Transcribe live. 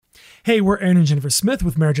Hey, we're Aaron and Jennifer Smith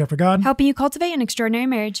with Marriage After God. Helping you cultivate an extraordinary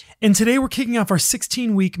marriage. And today we're kicking off our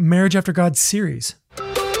 16-week Marriage After God series.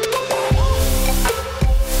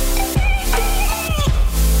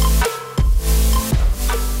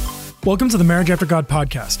 Welcome to the Marriage After God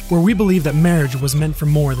podcast, where we believe that marriage was meant for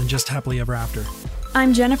more than just happily ever after.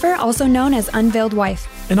 I'm Jennifer, also known as Unveiled Wife.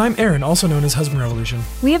 And I'm Aaron, also known as Husband Revolution.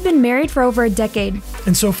 We have been married for over a decade.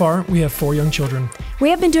 And so far, we have 4 young children. We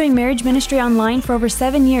have been doing marriage ministry online for over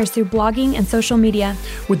 7 years through blogging and social media.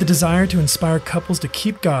 With the desire to inspire couples to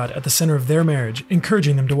keep God at the center of their marriage,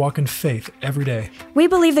 encouraging them to walk in faith every day. We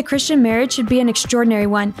believe the Christian marriage should be an extraordinary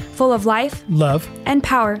one, full of life, love, and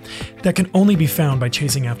power that can only be found by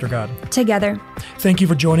chasing after God. Together. Thank you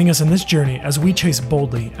for joining us in this journey as we chase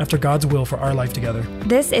boldly after God's will for our life together.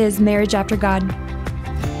 This is Marriage After God.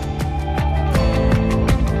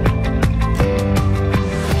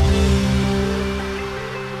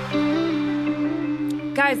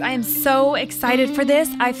 Guys, I am so excited for this.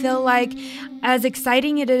 I feel like as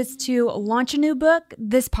exciting it is to launch a new book,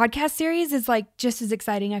 this podcast series is like just as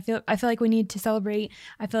exciting. I feel like we need to celebrate.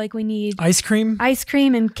 I feel like we need ice cream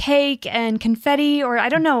and cake and confetti, or I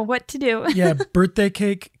don't know what to do. Yeah, birthday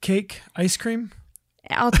cake, ice cream.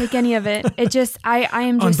 I'll take any of it. It just, I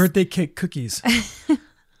am just... On birthday cake cookies.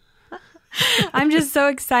 I'm just so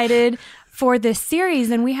excited for this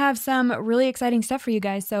series, and we have some really exciting stuff for you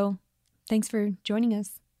guys. So thanks for joining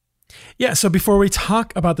us. Yeah, so before we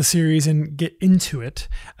talk about the series and get into it,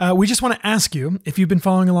 we just want to ask you, if you've been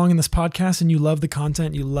following along in this podcast and you love the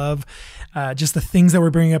content, you love just the things that we're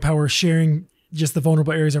bringing up, how we're sharing just the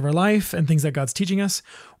vulnerable areas of our life and things that God's teaching us,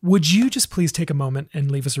 would you just please take a moment and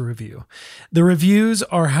leave us a review? The reviews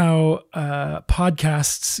are how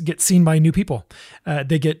podcasts get seen by new people.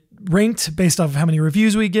 They get ranked based off of how many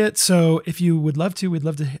reviews we get. So if you would love to, we'd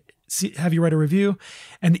love to have you write a review.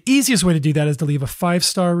 And the easiest way to do that is to leave a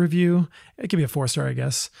 5-star review. It could be a 4-star, I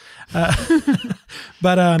guess.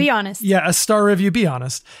 But be honest. Yeah, a star review, be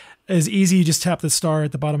honest. Is easy. You just tap the star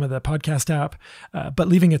at the bottom of the podcast app. But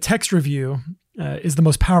leaving a text review is the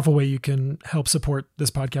most powerful way you can help support this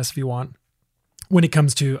podcast if you want, when it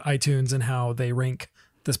comes to iTunes and how they rank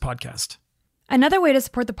this podcast. Another way to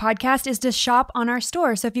support the podcast is to shop on our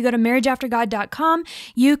store. So if you go to marriageaftergod.com,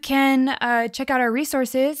 you can check out our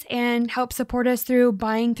resources and help support us through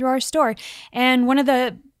buying through our store. And one of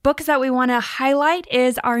the books that we want to highlight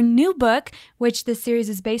is our new book, which this series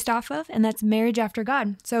is based off of, and that's Marriage After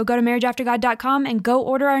God. So go to marriageaftergod.com and go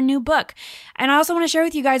order our new book. And I also want to share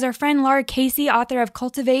with you guys, our friend Laura Casey, author of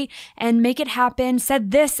Cultivate and Make It Happen, said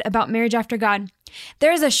this about Marriage After God.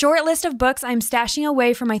 There is a short list of books I'm stashing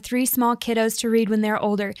away for my 3 small kiddos to read when they're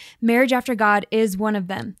older. Marriage After God is one of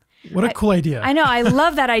them. What a cool idea. I know. I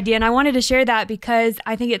love that idea. And I wanted to share that because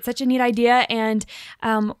I think it's such a neat idea. And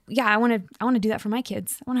I want to do that for my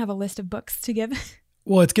kids. I want to have a list of books to give.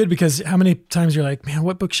 Well, it's good because how many times you're like, man,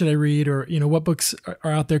 what book should I read? Or, what books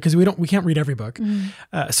are out there? Because we can't read every book.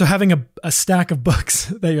 So having a stack of books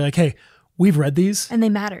that you're like, hey, we've read these. And they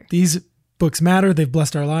matter. These books matter. They've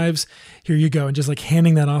blessed our lives. Here you go. And just like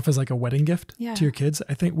handing that off as like a wedding gift to your kids.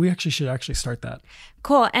 I think we should start that.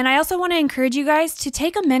 Cool. And I also want to encourage you guys to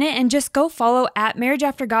take a minute and just go follow at Marriage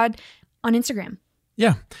After God on Instagram.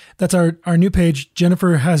 Yeah, that's our new page.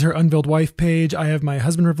 Jennifer has her Unveiled Wife page. I have my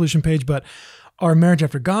Husband Revolution page, but our Marriage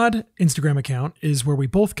After God Instagram account is where we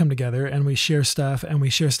both come together and we share stuff, and we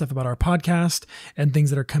share stuff about our podcast and things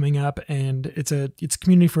that are coming up. And it's a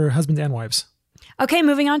community for husbands and wives. Okay,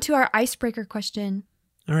 moving on to our icebreaker question.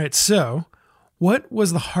 All right, so what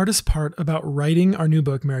was the hardest part about writing our new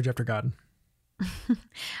book, Marriage After God?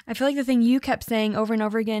 I feel like the thing you kept saying over and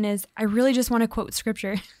over again is, I really just want to quote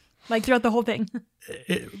scripture, like throughout the whole thing.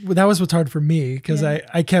 That was what's hard for me, because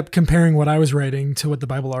I kept comparing what I was writing to what the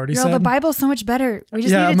Bible already said. The Bible's so much better. We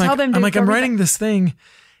just need to tell them. I'm writing this thing,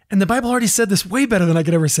 and the Bible already said this way better than I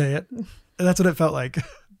could ever say it. And that's what it felt like.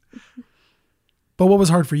 But what was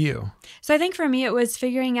hard for you? So I think for me, it was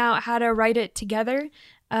figuring out how to write it together.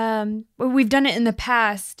 We've done it in the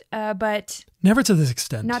past, but... Never to this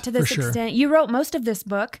extent. Not to this extent. Sure. You wrote most of this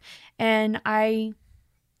book, and I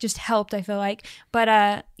just helped, I feel like. But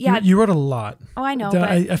yeah. You wrote a lot. Oh, I know.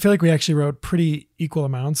 I feel like we actually wrote pretty equal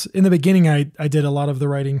amounts. In the beginning, I did a lot of the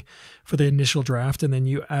writing for the initial draft, and then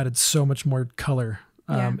you added so much more color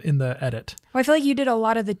in the edit. Well, I feel like you did a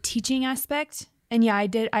lot of the teaching aspect. And yeah, I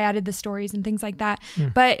added the stories and things like that.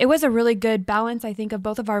 But it was a really good balance, I think, of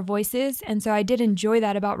both of our voices. And so I did enjoy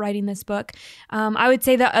that about writing this book. I would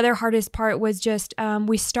say the other hardest part was just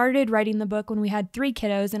we started writing the book when we had 3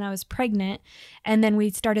 kiddos and I was pregnant. And then we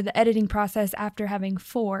started the editing process after having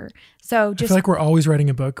 4. So just I feel like we're always writing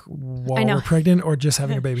a book while we're pregnant or just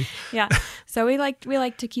having a baby. Yeah. So we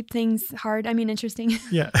like to keep things interesting.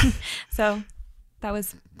 Yeah. So that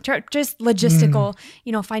was just logistical,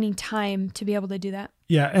 finding time to be able to do that.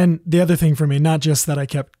 Yeah. And the other thing for me, not just that I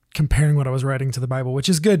kept comparing what I was writing to the Bible, which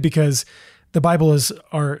is good because the Bible it's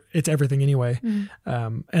everything anyway.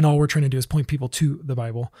 And all we're trying to do is point people to the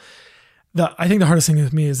Bible. I think the hardest thing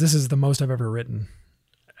with me is this is the most I've ever written,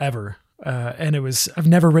 ever. And I've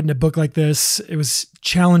never written a book like this. It was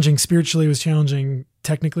challenging spiritually. It was challenging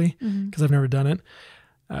technically because I've never done it.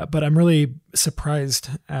 But I'm really surprised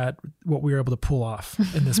at what we were able to pull off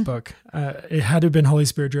in this book. It had to have been Holy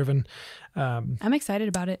Spirit driven. I'm excited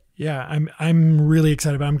about it. Yeah, I'm really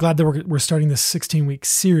excited about it. I'm glad that we're starting this 16-week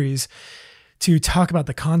series to talk about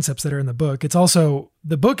the concepts that are in the book. It's also,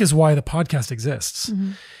 the book is why the podcast exists.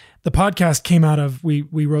 The podcast came out of, we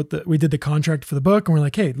did the contract for the book and we're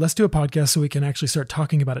like, hey, let's do a podcast so we can actually start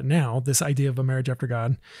talking about it now, this idea of a marriage after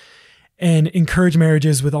God, and encourage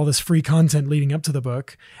marriages with all this free content leading up to the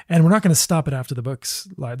book. And we're not going to stop it after the book's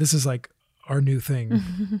live. This is like our new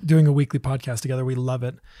thing, doing a weekly podcast together. We love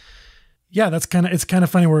it. Yeah, it's kind of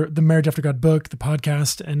funny. We're the Marriage After God book, the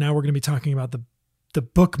podcast, and now we're going to be talking about the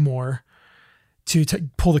book more to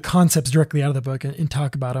pull the concepts directly out of the book and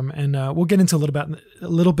talk about them. And we'll get into a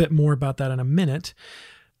little bit more about that in a minute.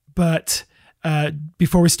 But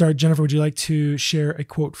before we start, Jennifer, would you like to share a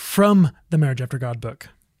quote from the Marriage After God book?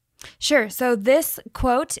 Sure. So this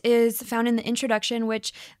quote is found in the introduction,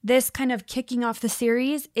 which this kind of kicking off the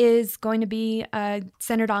series is going to be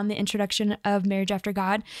centered on the introduction of Marriage After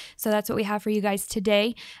God. So that's what we have for you guys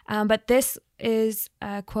today. But this is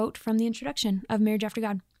a quote from the introduction of Marriage After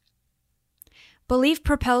God. Belief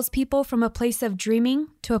propels people from a place of dreaming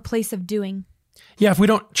to a place of doing. Yeah, if we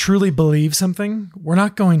don't truly believe something, we're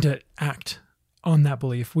not going to act on that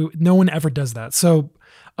belief. No one ever does that. So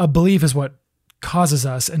a belief is what causes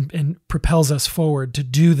us and propels us forward to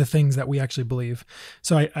do the things that we actually believe.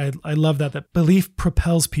 So I love that belief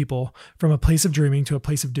propels people from a place of dreaming to a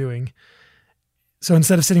place of doing. So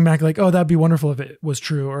instead of sitting back like, oh, that'd be wonderful if it was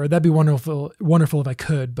true, or that'd be wonderful if I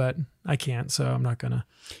could, but I can't, so I'm not gonna.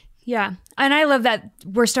 Yeah. And I love that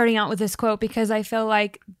we're starting out with this quote because I feel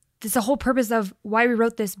like this, the whole purpose of why we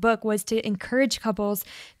wrote this book was to encourage couples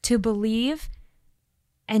to believe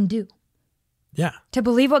and do. Yeah. To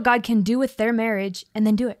believe what God can do with their marriage and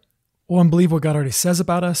then do it. Well, and believe what God already says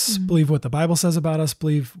about us, believe what the Bible says about us,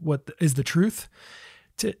 believe what is the truth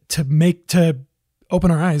to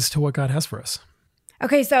open our eyes to what God has for us.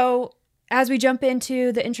 Okay, so as we jump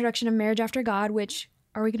into the introduction of Marriage After God, which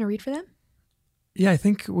are we going to read for them? Yeah, I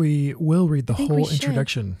think we will read the whole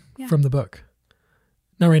introduction from the book.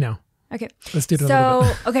 Not right now. Okay. Let's do it in a little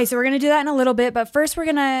bit. Okay, so we're going to do that in a little bit, but first we're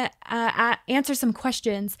going to answer some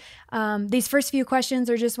questions. These first few questions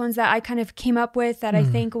are just ones that I kind of came up with that I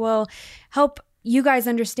think will help you guys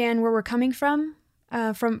understand where we're coming from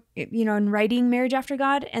in writing Marriage After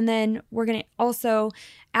God. And then we're going to also,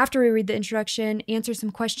 after we read the introduction, answer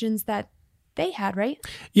some questions that they had, right?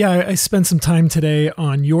 Yeah, I spent some time today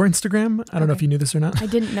on your Instagram. I don't know if you knew this or not. I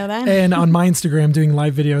didn't know that. And on my Instagram, doing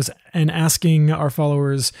live videos and asking our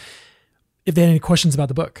followers if they had any questions about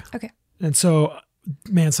the book. Okay. And so,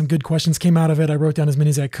 man, some good questions came out of it. I wrote down as many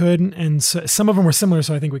as I could. And so, some of them were similar,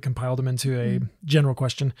 so I think we compiled them into a general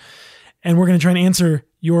question. And we're going to try and answer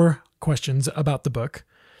your questions about the book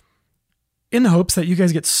in the hopes that you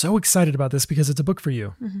guys get so excited about this because it's a book for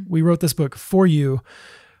you. We wrote this book for you,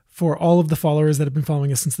 for all of the followers that have been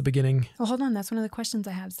following us since the beginning. Well, hold on. That's one of the questions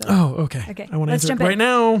I have. So. Oh, okay. Okay. I want to answer it right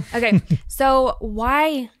now. Okay. So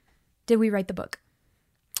why did we write the book?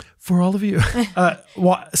 For all of you.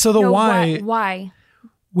 Why?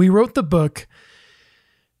 We wrote the book.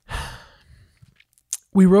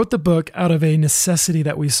 We wrote the book out of a necessity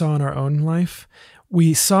that we saw in our own life.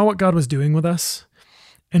 We saw what God was doing with us,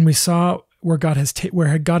 and we saw where God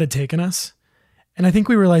had taken us. And I think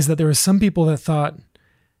we realized that there were some people that thought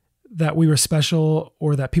that we were special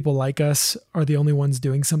or that people like us are the only ones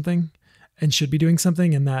doing something and should be doing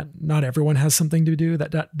something, and that not everyone has something to do,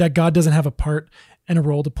 that God doesn't have a part and a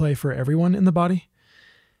role to play for everyone in the body.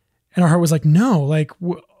 And our heart was like, no, like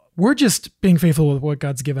we're just being faithful with what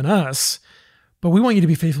God's given us, but we want you to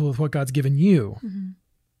be faithful with what God's given you.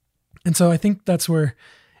 And so I think that's where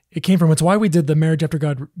it came from. It's why we did the Marriage After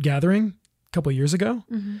God gathering a couple of years ago,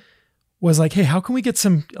 was like, hey, how can we get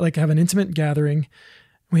have an intimate gathering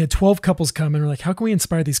we had 12 couples come and we're like, how can we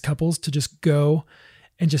inspire these couples to just go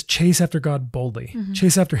and just chase after God boldly,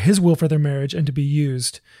 chase after his will for their marriage, and to be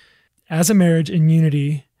used as a marriage in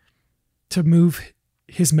unity to move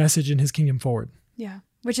his message and his kingdom forward. Yeah.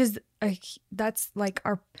 Which is, that's like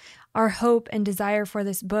our hope and desire for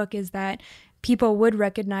this book, is that people would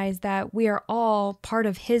recognize that we are all part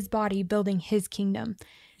of his body building his kingdom.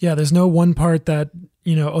 Yeah. There's no one part that,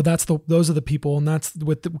 those are the people, and that's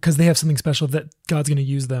because they have something special that God's going to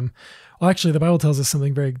use them. Well, actually, the Bible tells us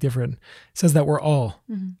something very different. It says that we're all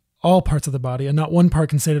parts of the body, and not one part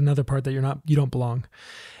can say to another part that you don't belong.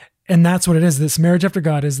 And that's what it is. This marriage after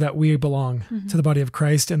God is that we belong to the body of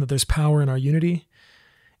Christ, and that there's power in our unity,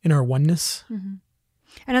 in our oneness.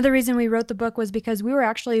 Another reason we wrote the book was because we were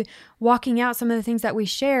actually walking out some of the things that we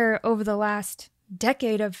share over the last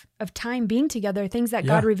decade of time being together, things that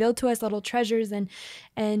God revealed to us, little treasures and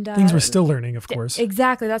things we're still learning, of course.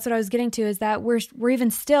 Exactly. That's what I was getting to, is that we're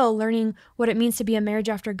even still learning what it means to be a marriage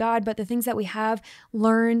after God, but the things that we have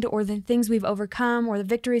learned, or the things we've overcome, or the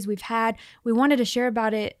victories we've had, we wanted to share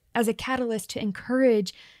about it as a catalyst to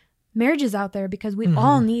encourage marriages out there, because we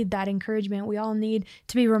all need that encouragement. We all need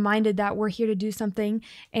to be reminded that we're here to do something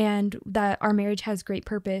and that our marriage has great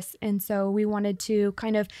purpose. And so we wanted to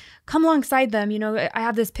kind of come alongside them. I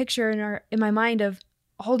have this picture in my mind of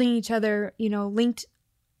holding each other, linked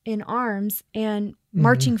in arms and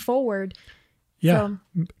marching forward. Yeah.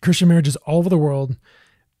 So, Christian marriages all over the world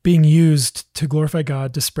being used to glorify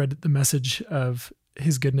God, to spread the message of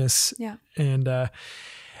his goodness. Yeah. And,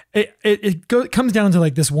 It comes down to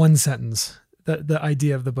like this one sentence, the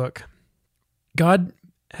idea of the book. God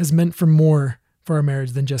has meant for more for our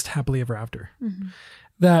marriage than just happily ever after.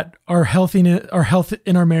 That our health in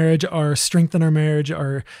our marriage, our strength in our marriage,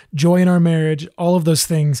 our joy in our marriage, all of those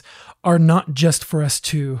things are not just for us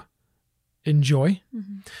to enjoy,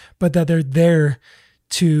 but that they're there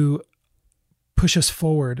to push us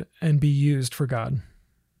forward and be used for God.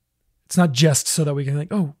 It's not just so that we can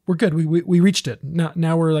oh, we're good. We reached it.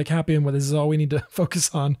 Now we're like happy, and this is all we need to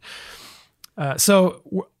focus on.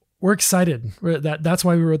 So we're excited. That's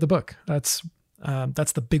why we wrote the book. That's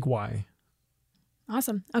the big why.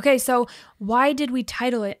 Awesome. Okay. So why did we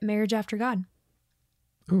title it Marriage After God?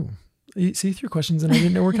 Ooh, you see, threw questions and I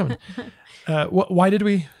didn't know we're coming. Why did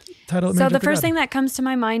we title it Marriage After God? So the first thing that comes to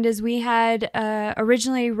my mind is we had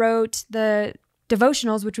originally wrote the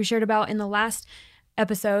devotionals, which we shared about in the last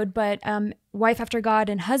episode, but Wife After God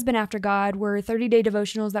and Husband After God were 30-day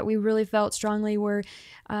devotionals that we really felt strongly were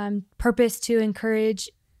purposed to encourage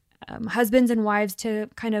husbands and wives to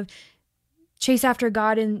kind of chase after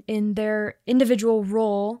God in their individual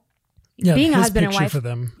role, being a husband and wife for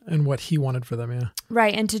them and what he wanted for them. Yeah.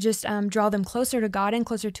 Right. And to just draw them closer to God and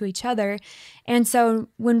closer to each other. And so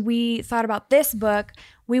when we thought about this book,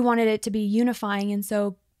 we wanted it to be unifying. And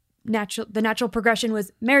so the natural progression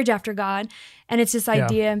was Marriage After God. And it's this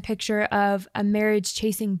idea and picture of a marriage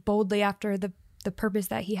chasing boldly after the purpose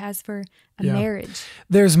that he has for a marriage.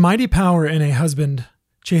 There's mighty power in a husband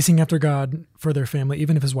chasing after God for their family,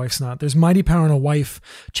 even if his wife's not. There's mighty power in a wife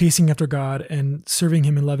chasing after God and serving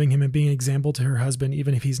him and loving him and being an example to her husband,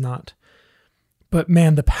 even if he's not. But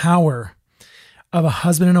man, the power of a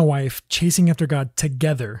husband and a wife chasing after God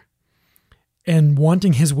together and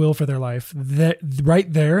wanting his will for their life, that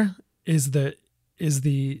right there is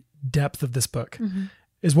the depth of this book,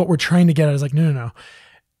 is what we're trying to get at. Is like, no.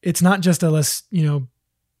 It's not just let's,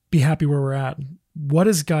 be happy where we're at. What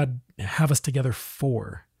does God have us together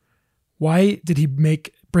for? Why did he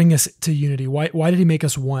bring us to unity? Why did he make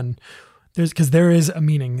us one? Because there is a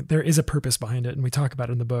meaning, there is a purpose behind it. And we talk about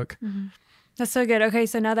it in the book. Mm-hmm. That's so good. Okay.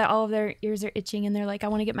 So now that all of their ears are itching and they're like, I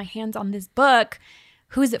want to get my hands on this book.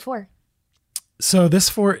 Who is it for? So this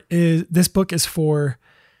book is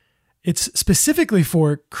it's specifically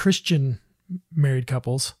for Christian married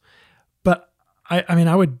couples, but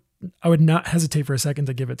I would not hesitate for a second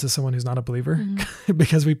to give it to someone who's not a believer,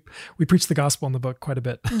 because we preach the gospel in the book quite a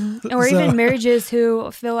bit. Or even marriages who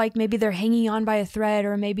feel like maybe they're hanging on by a thread,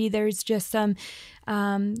 or maybe there's just some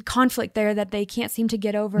conflict there that they can't seem to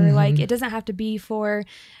get over. Like, it doesn't have to be for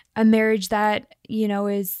a marriage that,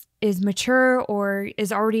 is mature or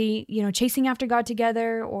is already, chasing after God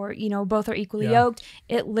together, or, both are equally yoked.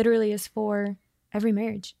 It literally is for every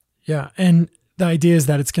marriage. Yeah. And the idea is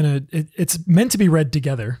that it's meant to be read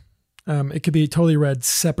together. It could be totally read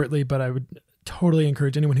separately, but I would totally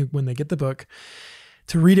encourage anyone who, when they get the book,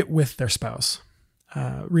 to read it with their spouse,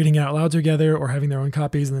 reading it out loud together or having their own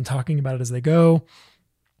copies and then talking about it as they go.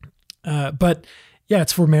 But yeah,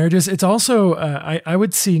 it's for marriages. It's also, I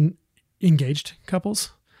would see engaged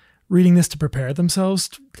couples reading this to prepare themselves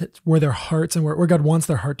where their hearts and where God wants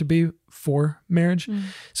their heart to be for marriage,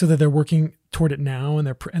 so that they're working toward it now, and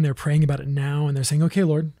they're praying about it now, and they're saying, okay,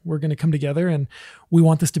 Lord, we're going to come together and we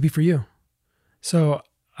want this to be for you. So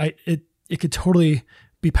it could totally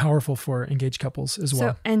be powerful for engaged couples as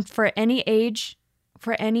well. And for any age,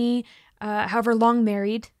 for any, however long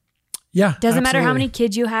married, yeah, doesn't matter how many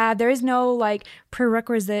kids you have. There is no like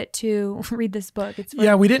prerequisite to read this book. It's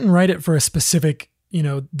yeah, we didn't write it for a specific,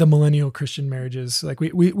 the millennial Christian marriages. Like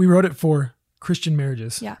we wrote it for Christian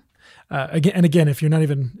marriages. Yeah. Again, if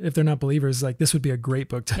they're not believers, like this would be a great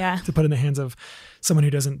book to put in the hands of someone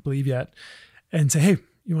who doesn't believe yet, and say, hey,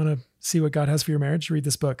 you want to see what God has for your marriage? Read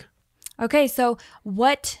this book. Okay, so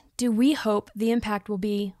what do we hope the impact will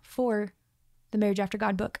be for the Marriage After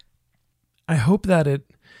God book? I hope that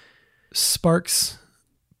it sparks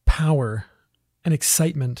power and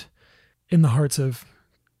excitement in the hearts of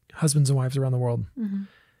husbands and wives around the world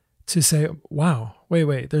to say, wow,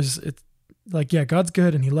 wait, God's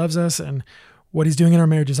good and he loves us and what he's doing in our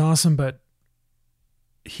marriage is awesome, but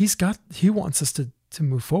he wants us to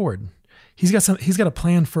move forward. He's got a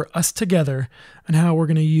plan for us together and how we're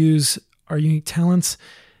going to use our unique talents,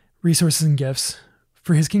 resources, and gifts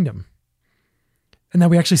for his kingdom. And that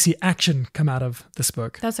we actually see action come out of this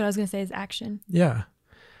book. That's what I was going to say, is action. Yeah.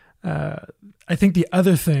 I think the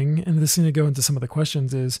other thing, and this is going to go into some of the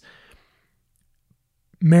questions, is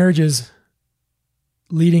marriages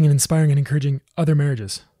leading and inspiring and encouraging other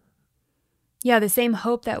marriages. Yeah, the same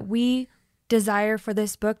hope that we desire for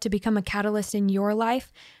this book to become a catalyst in your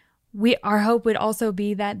life, our hope would also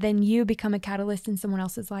be that then you become a catalyst in someone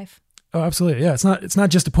else's life. Oh, absolutely. Yeah. It's not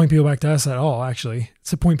just to point people back to us at all, actually. It's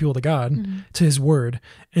to point people to God, to his word,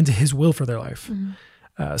 and to his will for their life.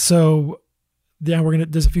 There's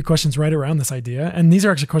a few questions right around this idea. And these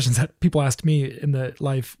are actually questions that people asked me in the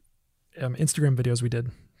live Instagram videos we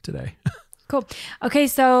did today. Cool. Okay.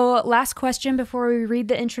 So last question before we read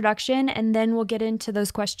the introduction, and then we'll get into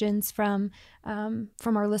those questions from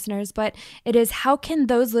our listeners. But it is, how can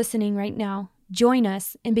those listening right now join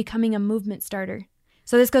us in becoming a movement starter?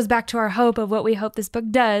 So this goes back to our hope of what we hope this book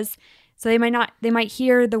does. So they might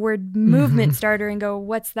hear the word movement starter and go,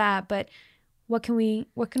 what's that? But what can we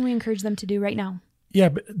encourage them to do right now? Yeah,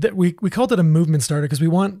 but we called it a movement starter because we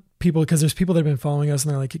want people, because there's people that have been following us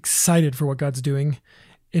and they're like excited for what God's doing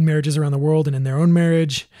in marriages around the world and in their own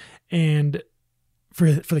marriage and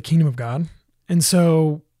for the kingdom of God. And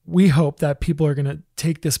so we hope that people are going to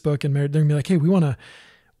take this book and they're going to be like, hey, we want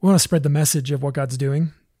to spread the message of what God's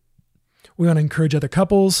doing. We want to encourage other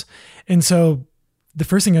couples. And so the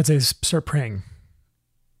first thing I'd say is start praying.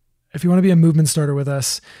 If you want to be a movement starter with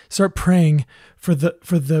us, start praying for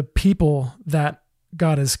the people that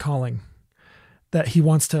God is calling, that he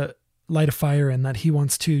wants to light a fire in, that he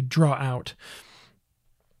wants to draw out.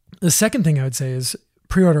 The second thing I would say is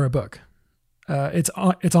pre-order a book. It's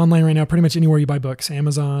online right now, pretty much anywhere you buy books,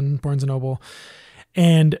 Amazon, Barnes & Noble.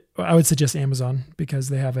 And I would suggest Amazon because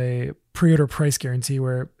they have a pre-order price guarantee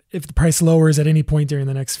where if the price lowers at any point during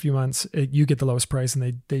the next few months, you get the lowest price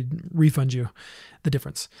and they refund you the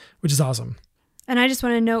difference, which is awesome. And I just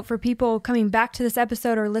want to note for people coming back to this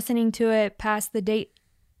episode or listening to it past the date,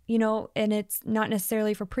 and it's not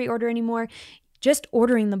necessarily for pre-order anymore, just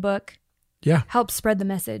ordering the book helps spread the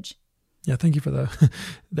message. Yeah, thank you for the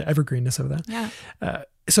evergreenness of that. Yeah.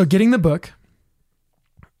 So getting the book,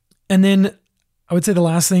 and then I would say the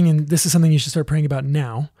last thing, and this is something you should start praying about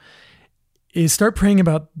now, is start praying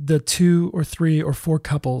about the 2 or 3 or 4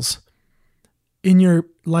 couples in your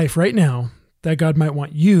life right now that God might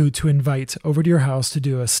want you to invite over to your house to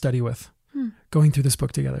do a study with, going through this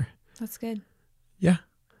book together. That's good. Yeah.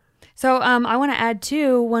 So I want to add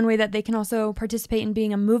too, one way that they can also participate in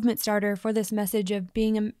being a movement starter for this message of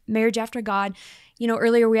being a marriage after God.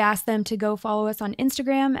 Earlier we asked them to go follow us on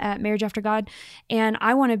Instagram at Marriage After God. And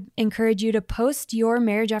I want to encourage you to post your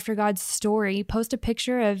Marriage After God story, post a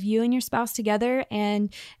picture of you and your spouse together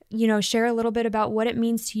and, share a little bit about what it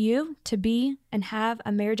means to you to be and have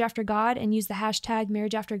a marriage after God, and use the hashtag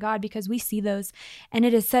Marriage After God, because we see those. And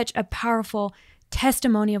it is such a powerful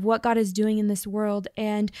testimony of what God is doing in this world.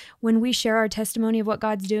 And when we share our testimony of what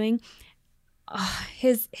God's doing,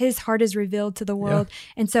 his heart is revealed to the world.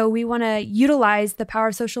 Yeah. And so we want to utilize the power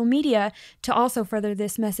of social media to also further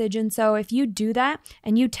this message. And so if you do that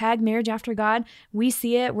and you tag Marriage After God, we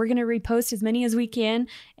see it. We're going to repost as many as we can.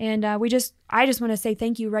 And I just want to say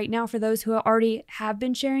thank you right now for those who already have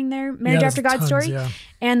been sharing their Marriage After God story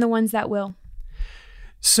and the ones that will.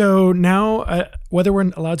 So now, whether we're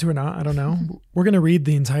allowed to or not, I don't know, we're going to read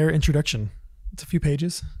the entire introduction. It's a few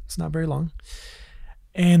pages. It's not very long.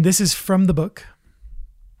 And this is from the book,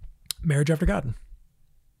 Marriage After God.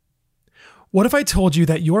 What if I told you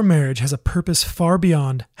that your marriage has a purpose far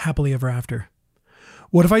beyond happily ever after?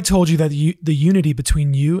 What if I told you that the unity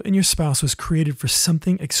between you and your spouse was created for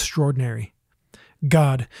something extraordinary?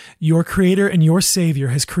 God, your creator and your savior,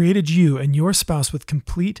 has created you and your spouse with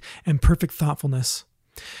complete and perfect thoughtfulness.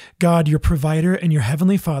 God, your provider and your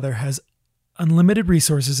heavenly Father, has unlimited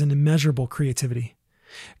resources and immeasurable creativity.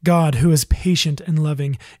 God, who is patient and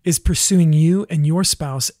loving, is pursuing you and your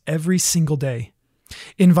spouse every single day,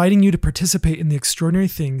 inviting you to participate in the extraordinary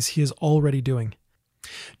things he is already doing.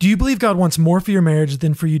 Do you believe God wants more for your marriage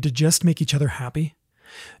than for you to just make each other happy?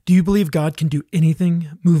 Do you believe God can do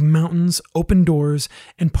anything, move mountains, open doors,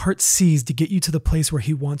 and part seas to get you to the place where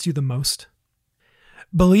he wants you the most?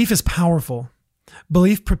 Belief is powerful.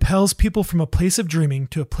 Belief propels people from a place of dreaming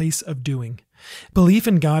to a place of doing. Belief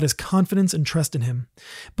in God is confidence and trust in him.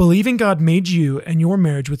 Believing God made you and your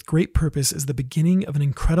marriage with great purpose is the beginning of an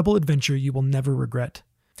incredible adventure you will never regret.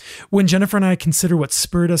 When Jennifer and I consider what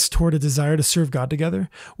spurred us toward a desire to serve God together,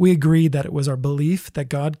 we agreed that it was our belief that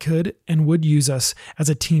God could and would use us as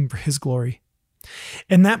a team for his glory.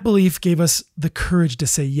 And that belief gave us the courage to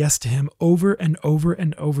say yes to him over and over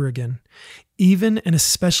and over again, even and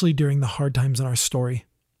especially during the hard times in our story.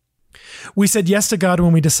 We said yes to God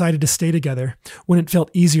when we decided to stay together, when it felt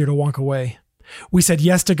easier to walk away. We said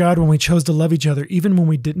yes to God when we chose to love each other, even when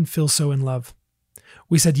we didn't feel so in love.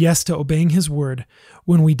 We said yes to obeying his word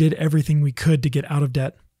when we did everything we could to get out of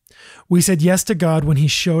debt. We said yes to God when he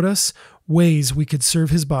showed us ways we could serve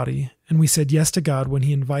his body, and we said yes to God when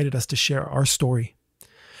he invited us to share our story.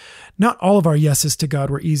 Not all of our yeses to God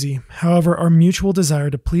were easy. However, our mutual desire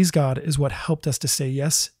to please God is what helped us to say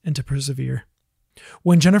yes and to persevere.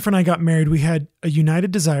 When Jennifer and I got married, we had a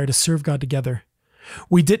united desire to serve God together.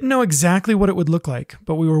 We didn't know exactly what it would look like,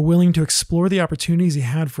 but we were willing to explore the opportunities he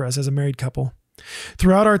had for us as a married couple.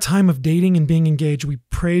 Throughout our time of dating and being engaged, we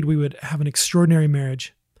prayed we would have an extraordinary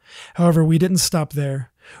marriage. However, we didn't stop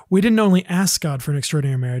there. We didn't only ask God for an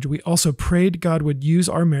extraordinary marriage, we also prayed God would use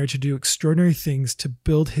our marriage to do extraordinary things to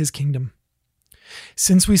build his kingdom.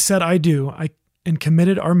 Since we said I do, and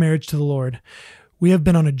committed our marriage to the Lord, we have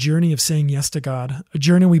been on a journey of saying yes to God, a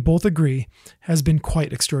journey we both agree has been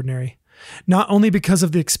quite extraordinary. Not only because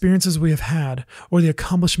of the experiences we have had or the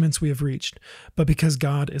accomplishments we have reached, but because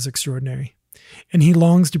God is extraordinary, and he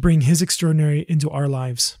longs to bring his extraordinary into our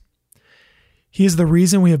lives. He is the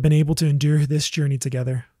reason we have been able to endure this journey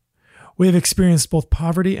together. We have experienced both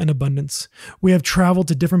poverty and abundance. We have traveled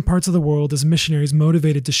to different parts of the world as missionaries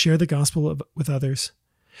motivated to share the gospel with others.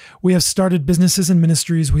 We have started businesses and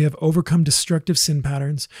ministries. We have overcome destructive sin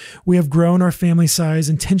patterns. We have grown our family size,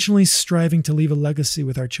 intentionally striving to leave a legacy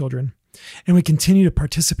with our children. And we continue to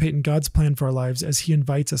participate in God's plan for our lives as he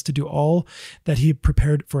invites us to do all that he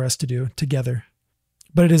prepared for us to do together.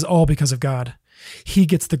 But it is all because of God. He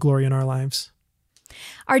gets the glory in our lives.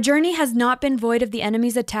 Our journey has not been void of the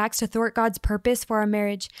enemy's attacks to thwart God's purpose for our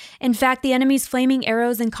marriage. In fact, the enemy's flaming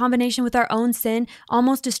arrows in combination with our own sin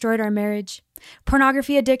almost destroyed our marriage.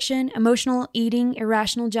 Pornography addiction, emotional eating,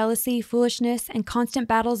 irrational jealousy, foolishness, and constant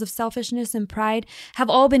battles of selfishness and pride have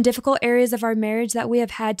all been difficult areas of our marriage that we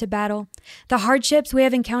have had to battle. The hardships we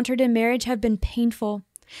have encountered in marriage have been painful.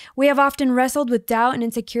 We have often wrestled with doubt and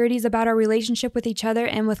insecurities about our relationship with each other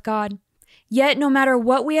and with God. Yet, no matter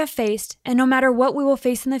what we have faced, and no matter what we will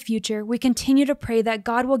face in the future, we continue to pray that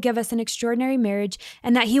God will give us an extraordinary marriage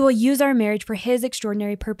and that he will use our marriage for his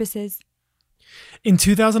extraordinary purposes. In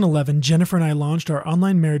 2011, Jennifer and I launched our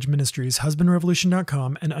online marriage ministries,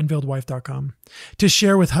 husbandrevolution.com and unveiledwife.com, to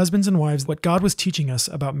share with husbands and wives what God was teaching us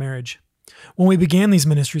about marriage. When we began these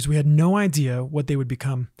ministries, we had no idea what they would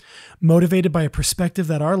become. Motivated by a perspective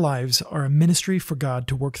that our lives are a ministry for God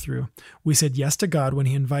to work through, we said yes to God when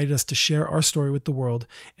he invited us to share our story with the world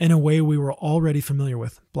in a way we were already familiar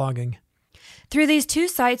with, blogging. Through these two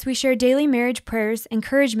sites, we share daily marriage prayers,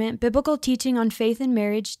 encouragement, biblical teaching on faith and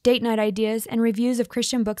marriage, date night ideas, and reviews of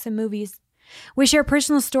Christian books and movies. We share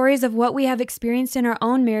personal stories of what we have experienced in our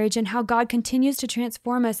own marriage and how God continues to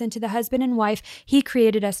transform us into the husband and wife he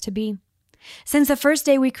created us to be. Since the first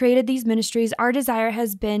day we created these ministries, our desire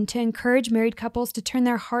has been to encourage married couples to turn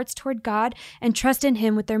their hearts toward God and trust in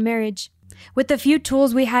him with their marriage. With the few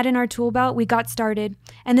tools we had in our tool belt, we got started,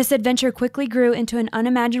 and this adventure quickly grew into an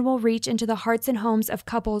unimaginable reach into the hearts and homes of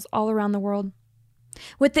couples all around the world.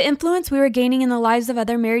 With the influence we were gaining in the lives of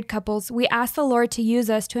other married couples, we asked the Lord to use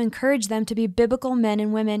us to encourage them to be biblical men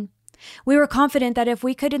and women. We were confident that if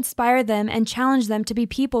we could inspire them and challenge them to be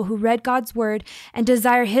people who read God's word and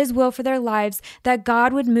desire his will for their lives, that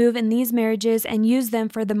God would move in these marriages and use them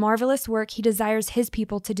for the marvelous work he desires his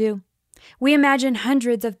people to do. We imagine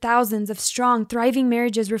hundreds of thousands of strong, thriving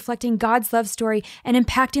marriages reflecting God's love story and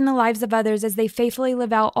impacting the lives of others as they faithfully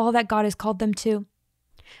live out all that God has called them to.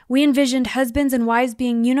 We envisioned husbands and wives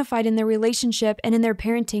being unified in their relationship and in their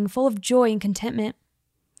parenting, full of joy and contentment.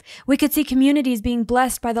 We could see communities being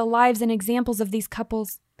blessed by the lives and examples of these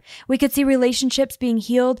couples. We could see relationships being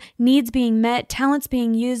healed, needs being met, talents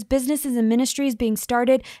being used, businesses and ministries being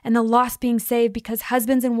started, and the lost being saved because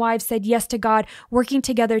husbands and wives said yes to God, working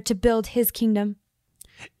together to build His kingdom.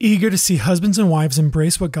 Eager to see husbands and wives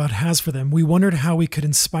embrace what God has for them, we wondered how we could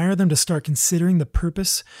inspire them to start considering the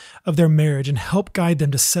purpose of their marriage and help guide them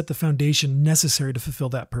to set the foundation necessary to fulfill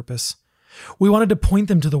that purpose. We wanted to point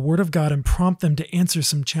them to the Word of God and prompt them to answer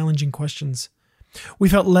some challenging questions. We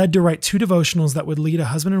felt led to write 2 devotionals that would lead a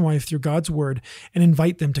husband and wife through God's Word and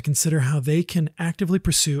invite them to consider how they can actively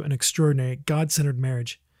pursue an extraordinary, God-centered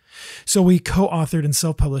marriage. So we co-authored and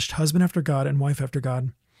self-published Husband After God and Wife After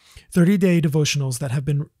God, 30-day devotionals that have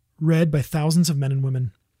been read by thousands of men and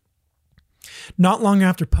women. Not long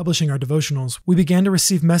after publishing our devotionals, we began to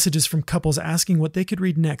receive messages from couples asking what they could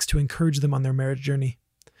read next to encourage them on their marriage journey.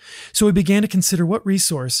 So we began to consider what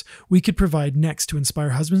resource we could provide next to inspire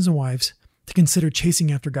husbands and wives to consider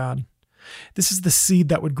chasing after God. This is the seed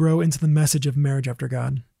that would grow into the message of Marriage After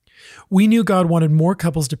God. We knew God wanted more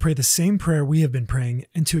couples to pray the same prayer we have been praying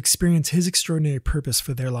and to experience His extraordinary purpose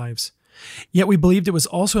for their lives. Yet we believed it was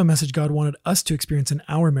also a message God wanted us to experience in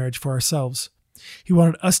our marriage for ourselves. He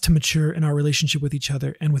wanted us to mature in our relationship with each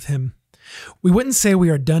other and with Him. We wouldn't say we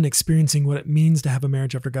are done experiencing what it means to have a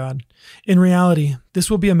marriage after God. In reality, this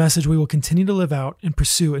will be a message we will continue to live out and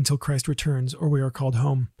pursue until Christ returns or we are called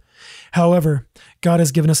home. However, God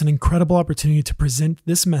has given us an incredible opportunity to present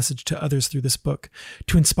this message to others through this book,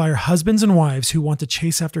 to inspire husbands and wives who want to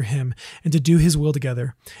chase after Him and to do His will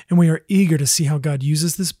together. And we are eager to see how God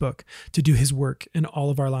uses this book to do His work in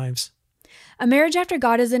all of our lives. A marriage after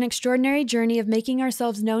God is an extraordinary journey of making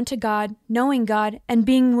ourselves known to God, knowing God, and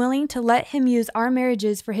being willing to let Him use our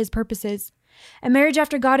marriages for His purposes. A marriage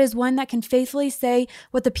after God is one that can faithfully say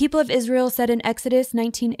what the people of Israel said in Exodus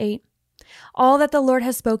 19:8. All that the Lord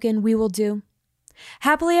has spoken, we will do.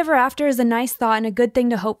 Happily ever after is a nice thought and a good thing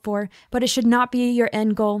to hope for, but it should not be your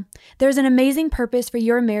end goal. There's an amazing purpose for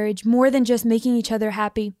your marriage more than just making each other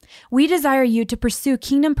happy. We desire you to pursue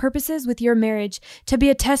kingdom purposes with your marriage, to be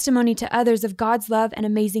a testimony to others of God's love and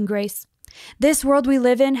amazing grace. This world we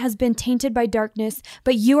live in has been tainted by darkness,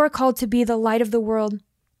 but you are called to be the light of the world.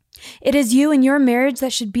 It is you and your marriage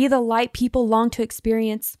that should be the light people long to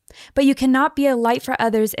experience. But you cannot be a light for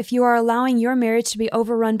others if you are allowing your marriage to be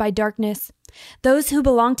overrun by darkness. Those who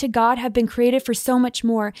belong to God have been created for so much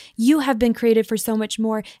more. You have been created for so much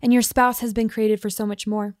more, and your spouse has been created for so much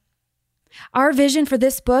more. Our vision for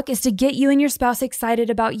this book is to get you and your spouse excited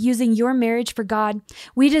about using your marriage for God.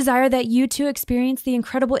 We desire that you too experience the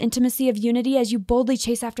incredible intimacy of unity as you boldly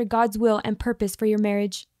chase after God's will and purpose for your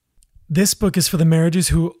marriage. This book is for the marriages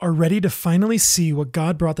who are ready to finally see what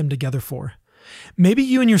God brought them together for. Maybe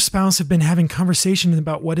you and your spouse have been having conversations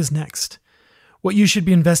about what is next, what you should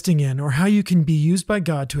be investing in, or how you can be used by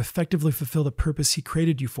God to effectively fulfill the purpose He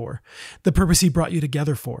created you for, the purpose He brought you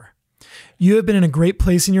together for. You have been in a great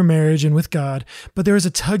place in your marriage and with God, but there is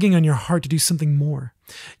a tugging on your heart to do something more.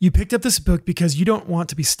 You picked up this book because you don't want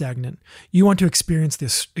to be stagnant. You want to experience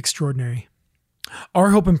this extraordinary. Our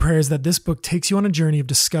hope and prayer is that this book takes you on a journey of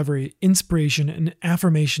discovery, inspiration, and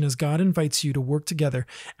affirmation as God invites you to work together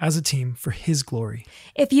as a team for His glory.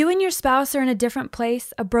 If you and your spouse are in a different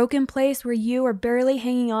place, a broken place where you are barely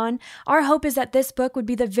hanging on, our hope is that this book would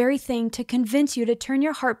be the very thing to convince you to turn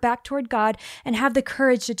your heart back toward God and have the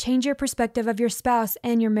courage to change your perspective of your spouse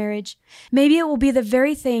and your marriage. Maybe it will be the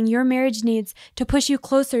very thing your marriage needs to push you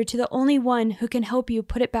closer to the only one who can help you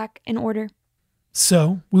put it back in order.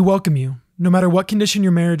 So, we welcome you, no matter what condition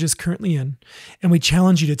your marriage is currently in, and we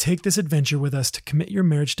challenge you to take this adventure with us to commit your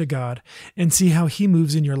marriage to God and see how He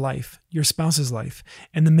moves in your life, your spouse's life,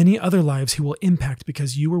 and the many other lives He will impact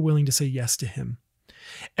because you were willing to say yes to Him.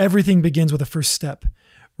 Everything begins with a first step.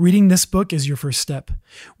 Reading this book is your first step.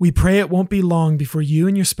 We pray it won't be long before you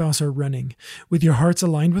and your spouse are running, with your hearts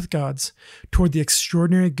aligned with God's, toward the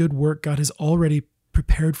extraordinary good work God has already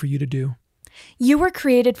prepared for you to do. You were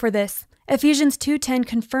created for this. Ephesians 2:10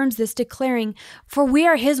 confirms this, declaring, "For we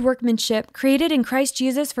are His workmanship, created in Christ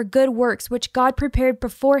Jesus for good works, which God prepared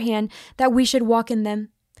beforehand that we should walk in them."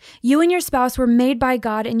 You and your spouse were made by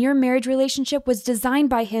God, and your marriage relationship was designed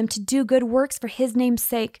by Him to do good works for His name's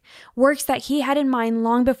sake, works that He had in mind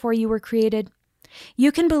long before you were created.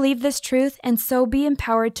 You can believe this truth and so be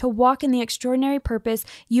empowered to walk in the extraordinary purpose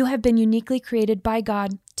you have been uniquely created by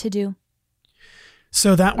God to do.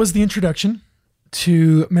 So that was the introduction.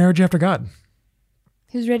 to Marriage After God.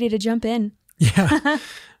 Who's ready to jump in? Yeah.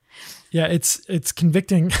 Yeah, it's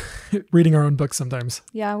convicting reading our own books sometimes.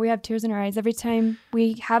 Yeah, we have tears in our eyes every time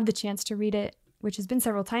we have the chance to read it, which has been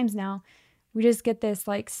several times now. We just get this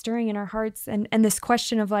like stirring in our hearts and this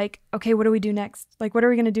question of like, okay, what do we do next? Like, what are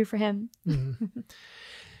we going to do for him? Mm-hmm.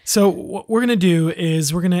 So what we're going to do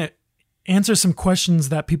is we're going to answer some questions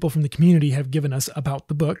that people from the community have given us about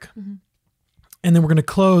the book. Mm-hmm. And then we're going to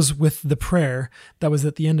close with the prayer that was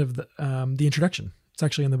at the end of the introduction. It's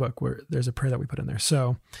actually in the book where there's a prayer that we put in there.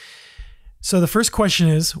 So the first question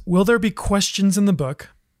is, will there be questions in the book,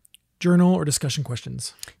 journal or discussion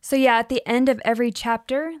questions? So yeah, at the end of every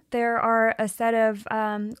chapter, there are a set of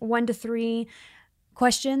 1 to 3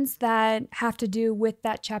 questions that have to do with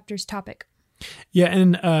that chapter's topic. Yeah,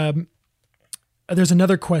 and there's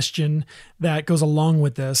another question that goes along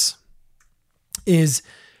with this. Is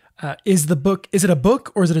the book, is it a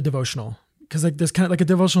book or is it a devotional? Because like there's kind of like a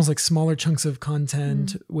devotional is like smaller chunks of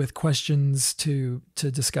content with questions to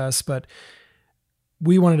discuss, but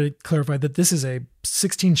we wanted to clarify that this is a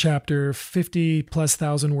 16 chapter,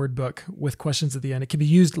 50,000+ word book with questions at the end. It can be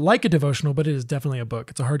used like a devotional, but it is definitely a book.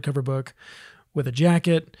 It's a hardcover book with a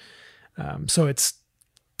jacket. So it's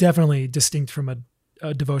definitely distinct from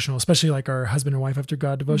a devotional, especially like our Husband and Wife After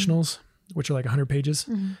God devotionals, which are like 100 pages.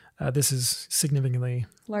 This is significantly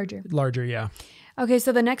larger. Yeah. Okay.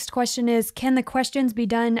 So the next question is, can the questions be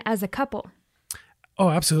done as a couple? Oh,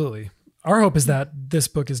 absolutely. Our hope is that this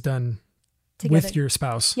book is done together with your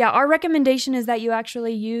spouse. Yeah. Our recommendation is that you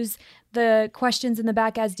actually use the questions in the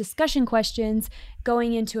back as discussion questions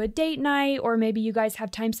going into a date night, or maybe you guys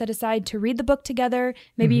have time set aside to read the book together.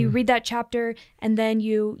 Maybe you read that chapter and then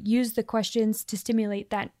you use the questions to stimulate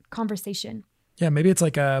that conversation. Yeah. Maybe it's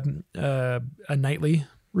like a nightly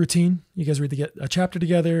routine. You guys read a chapter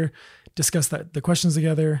together, discuss the questions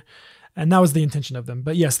together. And that was the intention of them.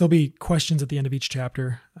 But yes, there'll be questions at the end of each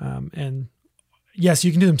chapter. And yes,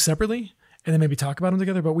 you can do them separately and then maybe talk about them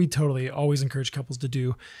together, but we totally always encourage couples to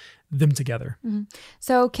do them together.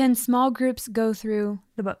 So can small groups go through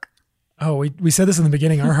the book? Oh, we said this in the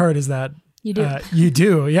beginning. Our heart is that you do. You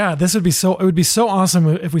do. Yeah. It would be so awesome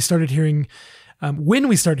if we started hearing, when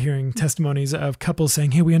we start hearing testimonies of couples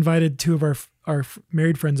saying, hey, we invited 2 of our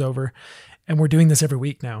married friends over and we're doing this every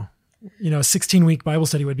week now. A 16-week Bible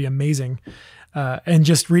study would be amazing. And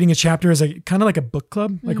just reading a chapter as a kind of like a book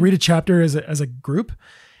club, like read a chapter as a group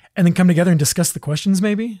and then come together and discuss the questions.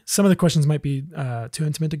 Maybe some of the questions might be too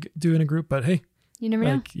intimate to do in a group, but hey, you never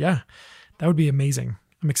know. Yeah, that would be amazing.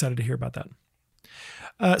 I'm excited to hear about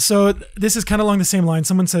that. So this is kind of along the same line.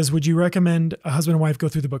 Someone says, would you recommend a husband and wife go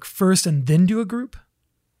through the book first and then do a group?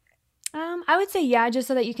 I would say, yeah, just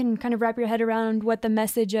so that you can kind of wrap your head around what the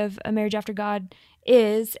message of A Marriage After God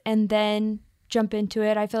is and then jump into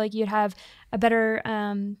it. I feel like you'd have a better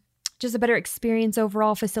experience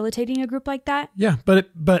overall facilitating a group like that. Yeah.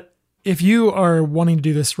 But if you are wanting to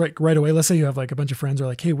do this right away, let's say you have like a bunch of friends who are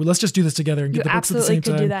like, hey, well, let's just do this together and get the books at the same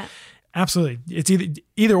time. You absolutely could do that. Absolutely. It's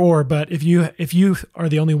either or, but if you are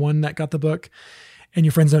the only one that got the book and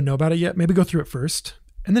your friends don't know about it yet, maybe go through it first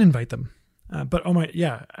and then invite them. But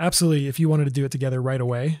absolutely. If you wanted to do it together right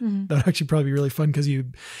away, that would actually probably be really fun because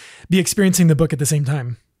you'd be experiencing the book at the same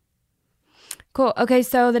time. Cool. Okay.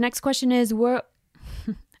 So the next question is,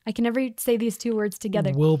 I can never say these 2 words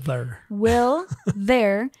together. Will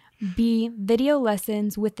there be video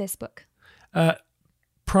lessons with this book?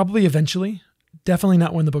 Probably eventually. Definitely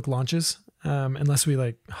not when the book launches, unless we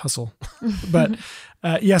like hustle. But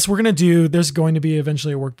yes, there's going to be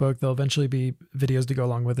eventually a workbook. There'll eventually be videos to go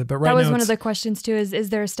along with it. But right now, that was one of the questions too, is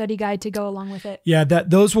there a study guide to go along with it? Yeah,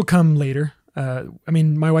 those will come later.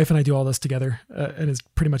 My wife and I do all this together and it's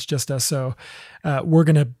pretty much just us. So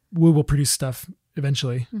we will produce stuff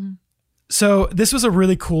eventually. So this was a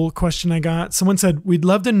really cool question I got. Someone said, we'd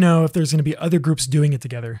love to know if there's going to be other groups doing it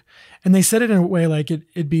together. And they said it in a way like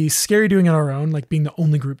it'd be scary doing it on our own, like being the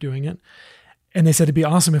only group doing it. And they said it'd be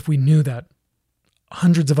awesome if we knew that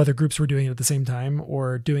hundreds of other groups were doing it at the same time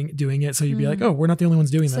or doing it. So you'd be like, oh, we're not the only ones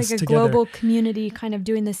doing this together. It's like a global community kind of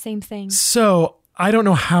doing the same thing. So I don't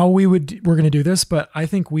know how we're going to do this, but I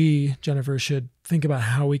think we, Jennifer, should think about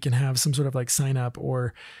how we can have some sort of like sign up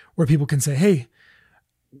or where people can say, hey,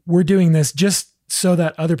 we're doing this just so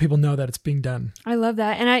that other people know that it's being done. I love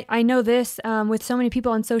that. And I know this with so many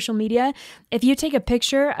people on social media, if you take a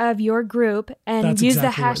picture of your group and use the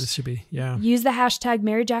hashtag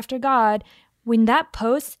Marriage After God, when that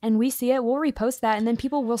posts and we see it, we'll repost that and then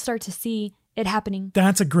people will start to see it happening.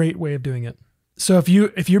 That's a great way of doing it. So if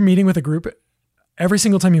you're meeting with a group, every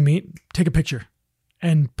single time you meet, take a picture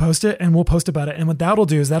and post it and we'll post about it. And what that'll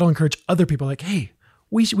do is that'll encourage other people like, hey,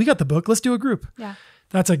 we got the book. Let's do a group. Yeah.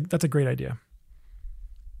 That's a great idea.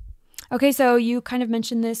 Okay, so you kind of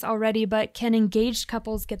mentioned this already, but can engaged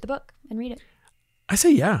couples get the book and read it? I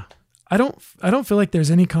say yeah. I don't feel like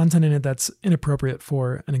there's any content in it that's inappropriate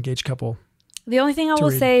for an engaged couple. The only thing I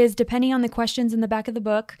will say is, depending on the questions in the back of the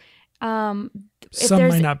book, some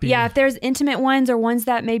might not be. Yeah, if there's intimate ones or ones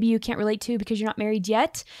that maybe you can't relate to because you're not married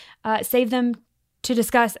yet, save them to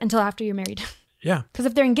discuss until after you're married. Yeah. Because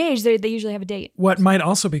if they're engaged, they usually have a date. What might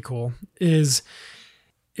also be cool is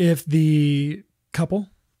if the couple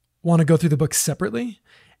want to go through the book separately,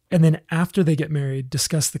 and then after they get married,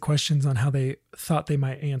 discuss the questions on how they thought they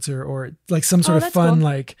might answer, or like some sort of fun, cool.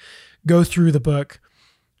 like go through the book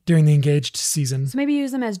during the engaged season. So maybe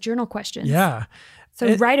use them as journal questions. Yeah.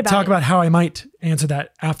 So write about Talk about how I might answer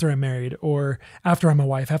that after I'm married, or after I'm a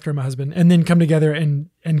wife, after I'm a husband, and then come together and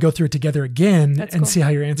go through it together again. That's and cool. See how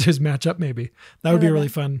your answers match up. Maybe that would be a really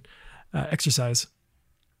fun exercise.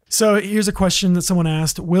 So here's a question that someone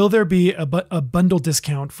asked: will there be a bundle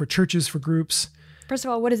discount for churches, for groups? First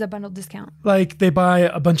of all, what is a bundle discount? Like they buy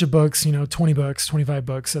a bunch of books, 20 books, 25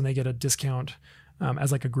 books, and they get a discount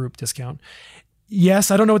as like a group discount.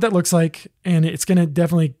 Yes, I don't know what that looks like, and it's going to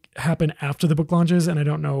definitely happen after the book launches, and I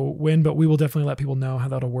don't know when, but we will definitely let people know how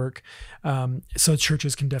that'll work. So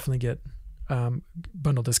churches can definitely get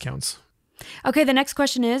bundle discounts. Okay, the next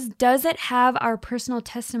question is, does it have our personal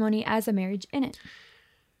testimony as a marriage in it?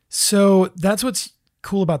 So that's what's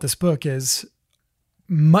cool about this book is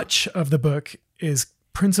much of the book is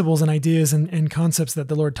principles and ideas and concepts that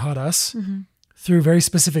the Lord taught us through very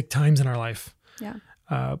specific times in our life. Yeah.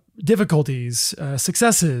 Difficulties,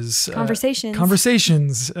 successes,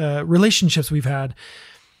 conversations, relationships we've had.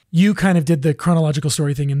 You kind of did the chronological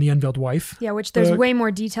story thing in The Unveiled Wife. Yeah, which there's way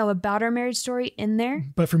more detail about our marriage story in there.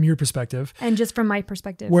 But from your perspective. And just from my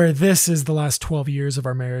perspective. Where this is the last 12 years of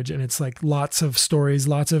our marriage, and it's like lots of stories,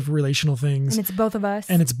 lots of relational things. And it's both of us.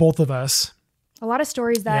 A lot of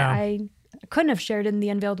stories that I couldn't have shared in The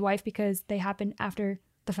Unveiled Wife because they happened after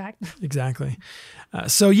the fact. Exactly.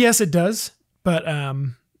 So yes, it does. But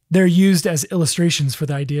they're used as illustrations for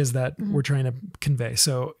the ideas that we're trying to convey.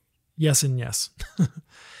 So yes and yes.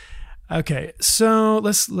 Okay, so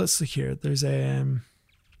let's look here. There's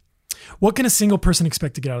what can a single person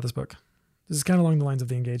expect to get out of this book? This is kind of along the lines of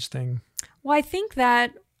the engaged thing. Well, I think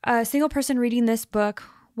that a single person reading this book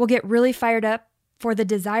will get really fired up for the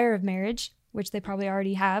desire of marriage, which they probably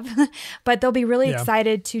already have, but they'll be really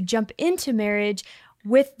excited to jump into marriage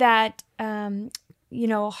with that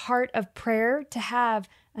heart of prayer to have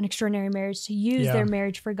an extraordinary marriage, to use their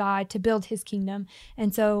marriage for God, to build his kingdom.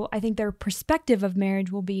 And so I think their perspective of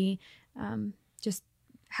marriage will be just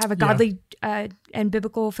have a godly and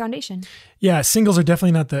biblical foundation. Yeah, singles are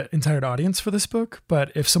definitely not the entire audience for this book,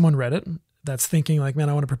 but if someone read it that's thinking like, man,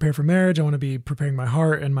 I want to prepare for marriage, I want to be preparing my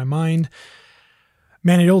heart and my mind,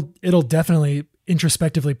 man, it'll definitely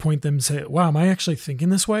introspectively point them to say, wow, am I actually thinking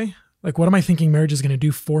this way? Like, what am I thinking marriage is going to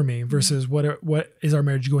do for me versus what is our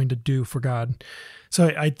marriage going to do for God?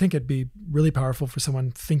 So I think it'd be really powerful for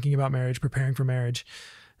someone thinking about marriage, preparing for marriage,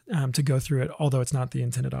 to go through it, although it's not the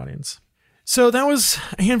intended audience. So that was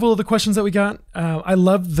a handful of the questions that we got. I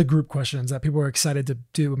love the group questions that people were excited to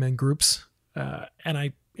do them in groups. And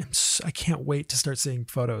I can't wait to start seeing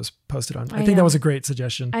photos posted on. I think that was a great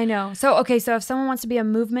suggestion. I know. So, okay. So if someone wants to be a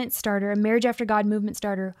movement starter, a Marriage After God movement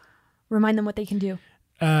starter, remind them what they can do.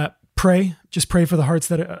 Pray. Just pray for the hearts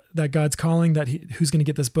that God's calling, who's going to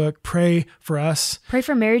get this book. Pray for us. Pray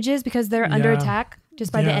for marriages because they're under attack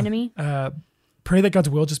just by the enemy. Pray that God's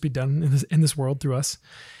will just be done in this world through us.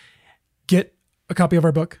 Get a copy of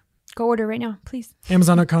our book. Go order right now, please.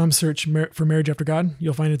 Amazon.com, search for Marriage After God.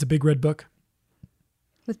 You'll find it's a big red book.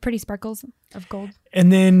 With pretty sparkles of gold.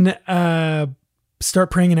 And then start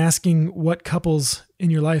praying and asking what couples in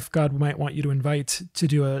your life God might want you to invite to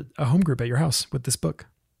do a home group at your house with this book.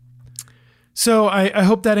 So I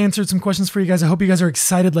hope that answered some questions for you guys. I hope you guys are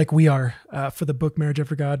excited like we are for the book Marriage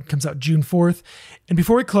After God. It comes out June 4th. And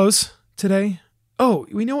before we close today,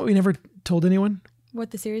 we know what we never told anyone?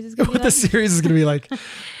 What the series is going to be like? What the series is going to be like.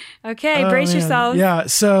 Okay, brace yourselves. Yeah,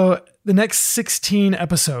 so the next 16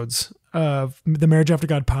 episodes of the Marriage After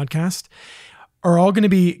God podcast are all going to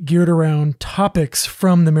be geared around topics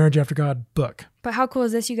from the Marriage After God book. But how cool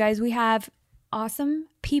is this, you guys? We have awesome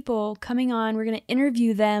people coming on. We're going to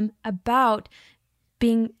interview them about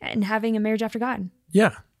being and having a marriage after God.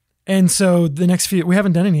 Yeah. And so the next we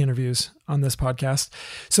haven't done any interviews on this podcast.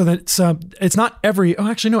 So it's not every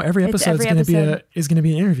episode is going to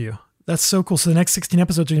be an interview. That's so cool. So the next 16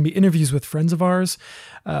 episodes are going to be interviews with friends of ours,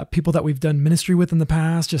 people that we've done ministry with in the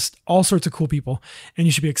past, just all sorts of cool people. And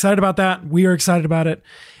you should be excited about that. We are excited about it.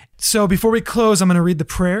 So before we close, I'm going to read the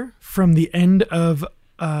prayer from the end of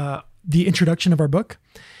the introduction of our book.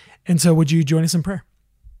 And so would you join us in prayer?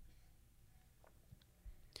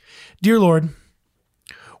 Dear Lord,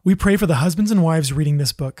 we pray for the husbands and wives reading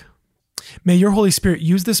this book. May your Holy Spirit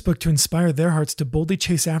use this book to inspire their hearts to boldly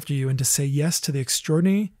chase after you and to say yes to the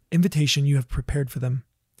extraordinary invitation you have prepared for them.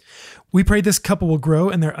 We pray this couple will grow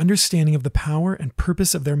in their understanding of the power and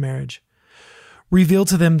purpose of their marriage. Reveal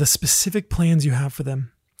to them the specific plans you have for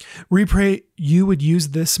them. We pray you would use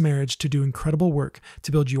this marriage to do incredible work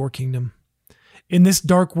to build your kingdom. In this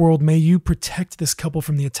dark world, may you protect this couple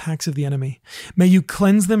from the attacks of the enemy. May you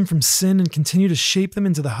cleanse them from sin and continue to shape them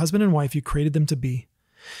into the husband and wife you created them to be.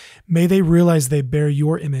 May they realize they bear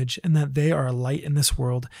your image and that they are a light in this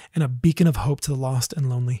world and a beacon of hope to the lost and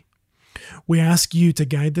lonely. We ask you to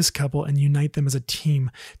guide this couple and unite them as a team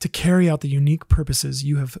to carry out the unique purposes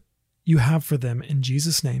you have for them. In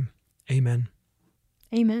Jesus' name, amen.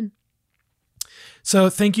 Amen. So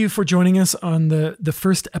thank you for joining us on the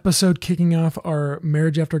first episode kicking off our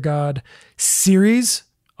Marriage After God series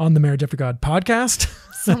on the Marriage After God podcast.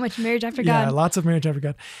 So much Marriage After God. Yeah, lots of Marriage After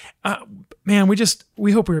God. Man,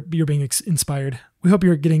 we hope you're being inspired. We hope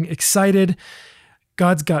you're getting excited.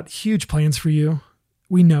 God's got huge plans for you.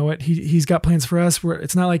 We know it. He's got plans for us.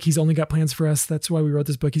 It's not like he's only got plans for us. That's why we wrote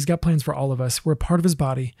this book. He's got plans for all of us. We're a part of his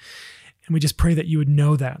body. And we just pray that you would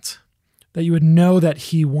know that you would know that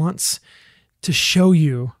he wants to show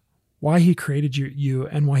you why he created you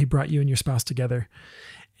and why he brought you and your spouse together.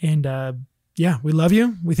 And we love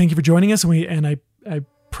you. We thank you for joining us. And I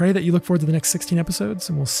pray that you look forward to the next 16 episodes,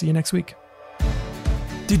 and we'll see you next week.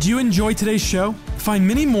 Did you enjoy today's show? Find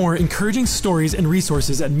many more encouraging stories and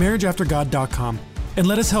resources at marriageaftergod.com, and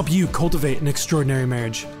let us help you cultivate an extraordinary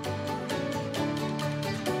marriage.